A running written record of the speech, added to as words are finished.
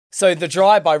So The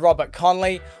Dry by Robert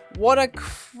Conley. What a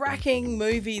cracking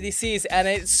movie this is, and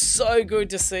it's so good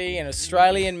to see an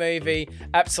Australian movie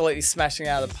absolutely smashing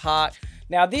out of the park.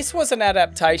 Now, this was an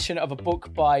adaptation of a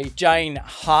book by Jane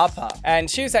Harper,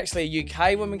 and she was actually a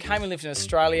UK woman, came and lived in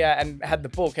Australia and had the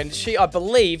book, and she, I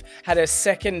believe, had her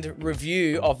second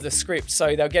review of the script,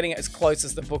 so they were getting it as close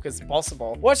as the book as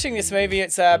possible. Watching this movie,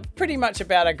 it's pretty much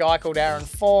about a guy called Aaron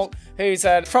Falk, who's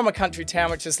from a country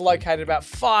town which is located about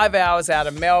 5 hours out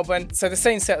of Melbourne. So the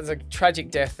scene set as a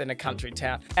tragic death in a country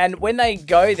town. And when they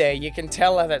go there, you can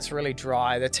tell that it's really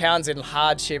dry. The town's in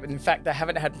hardship, and in fact, they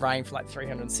haven't had rain for like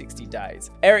 360 days.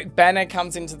 Eric Bana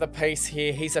comes into the piece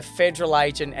here. He's a federal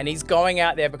agent, and he's going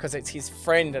out there because it's his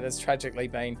friend that has tragically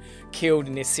been killed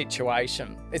in this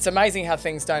situation. It's amazing how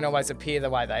things don't always appear the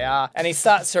way they are, and he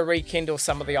starts to rekindle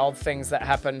some of the old things that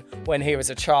happened when he was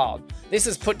a child. This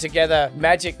is put together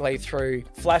magically through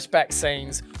flashback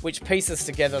scenes, which pieces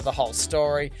together the whole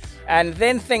story, and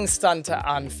then things start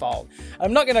to unfold.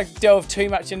 I'm not going to delve too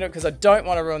much into it because I don't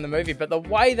want to ruin the movie, but the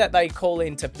way that they call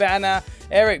into Bana,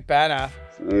 Eric Bana,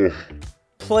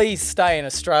 please stay in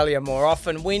Australia more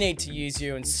often. We need to use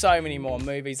you in so many more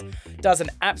movies. Does an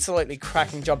absolutely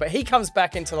cracking job, but he comes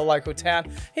back into the local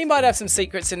town. He might have some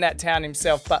secrets in that town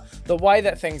himself, but the way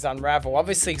that things unravel,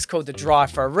 obviously it's called The Dry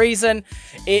for a reason.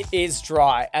 It is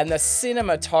dry, and the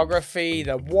cinematography,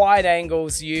 the wide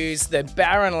angles used, the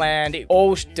barren land,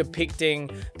 all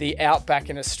depicting the outback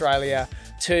in Australia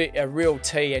to a real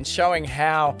T, and showing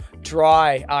how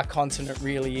dry our continent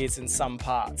really is in some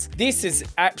parts. This is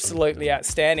absolutely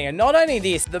outstanding, and not only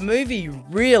this, the movie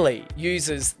really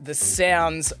uses the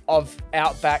sounds of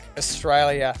outback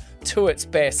Australia to its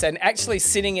best. And actually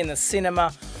sitting in the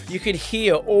cinema, you could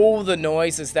hear all the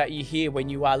noises that you hear when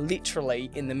you are literally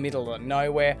in the middle of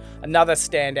nowhere. Another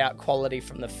standout quality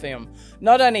from the film.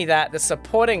 Not only that, the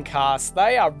supporting cast,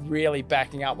 they are really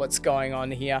backing up what's going on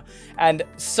here. And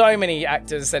so many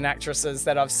actors and actresses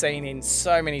that I've seen in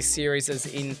so many series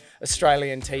in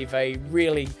Australian TV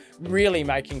really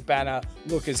making Bana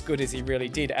look as good as he really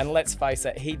did. And let's face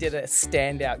it, he did a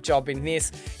standout job in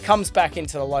this. Comes back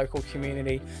into the local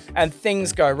community and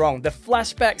things go wrong. The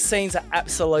flashback scenes are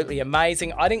absolutely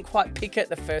amazing. I didn't quite pick it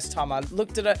the first time I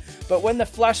looked at it, but when the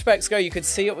flashbacks go, you could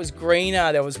see it was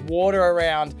greener, there was water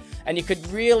around, and you could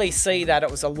really see that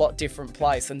it was a lot different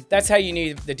place. And that's how you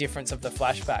knew the difference of the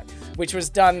flashback, which was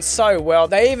done so well.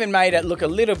 They even made it look a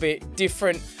little bit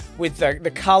different with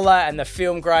the colour and the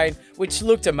film grain, which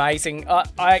looked amazing. I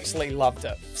actually loved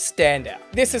it. Standout.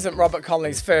 This isn't Robert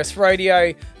Conley's first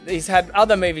rodeo. He's had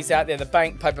other movies out there, The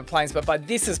Bank, Paper Planes, but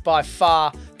this is by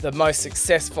far the most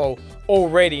successful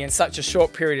already in such a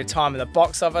short period of time in the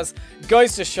box office.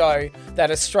 Goes to show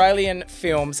that Australian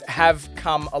films have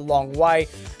come a long way.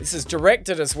 This is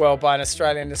directed as well by an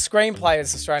Australian. The screenplay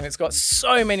is Australian. It's got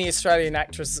so many Australian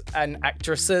actors and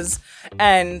actresses,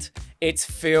 and it's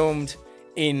filmed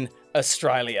in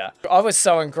Australia. I was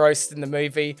so engrossed in the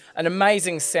movie. An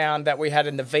amazing sound that we had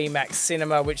in the VMAX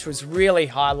cinema, which was really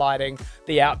highlighting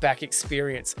the outback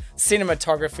experience.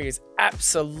 Cinematography is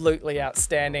absolutely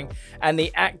outstanding, and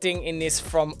the acting in this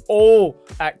from all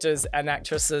actors and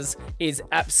actresses is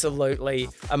absolutely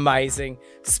amazing.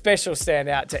 Special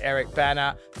standout to Eric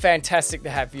Bana. Fantastic to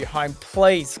have you home.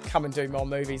 Please come and do more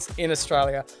movies in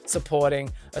Australia, supporting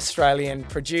Australian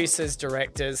producers,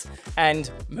 directors,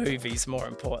 and movies, more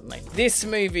importantly. This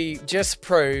movie just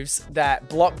proves that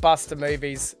blockbuster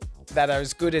movies that are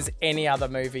as good as any other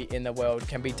movie in the world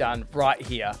can be done right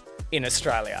here in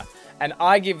Australia. And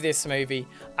I give this movie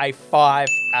a 5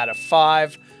 out of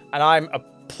 5, and I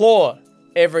applaud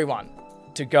everyone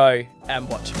to go and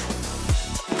watch it.